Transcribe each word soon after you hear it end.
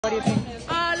What do you think?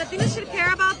 Latinos should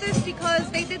care about this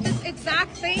because they did this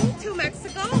exact thing to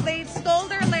Mexico. They stole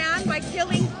their land by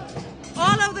killing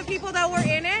all of the people that were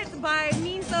in it by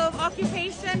means of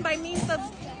occupation, by means of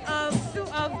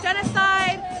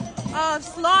genocide, of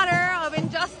slaughter, of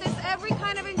injustice. Every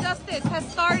kind of injustice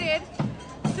has started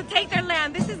to take their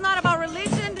land. This is not about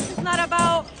religion. This is not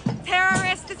about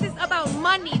terrorists. This is about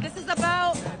money. This is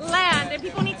about land. And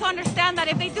people need to understand that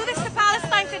if they do this to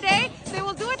Palestine today, they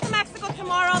will do it to Mexico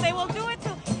tomorrow. They will do it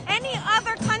to any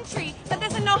other country that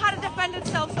doesn't know how to defend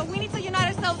itself. So we need to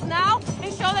unite ourselves now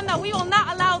and show them that we will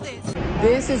not allow this.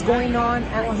 This is going on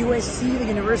at USC, the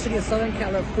University of Southern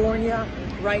California,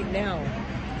 right now.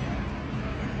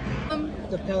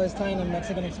 The Palestine and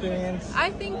Mexican experience.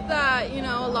 I think that, you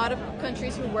know, a lot of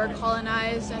countries who were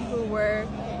colonized and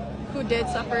who did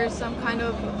suffer some kind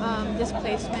of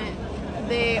displacement,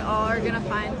 they are going to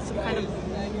find some kind of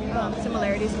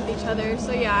similarities with each other.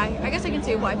 So yeah, I guess I can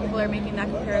see why people are making that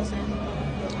comparison.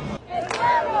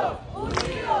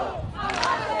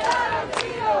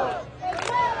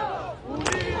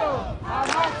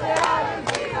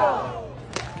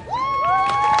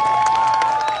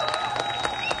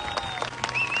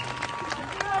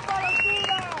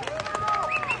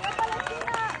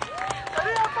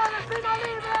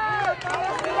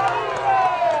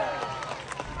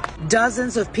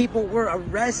 Dozens of people were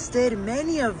arrested,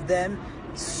 many of them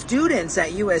students at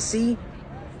USC.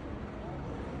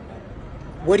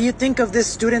 What do you think of this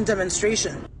student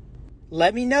demonstration?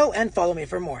 Let me know and follow me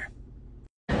for more.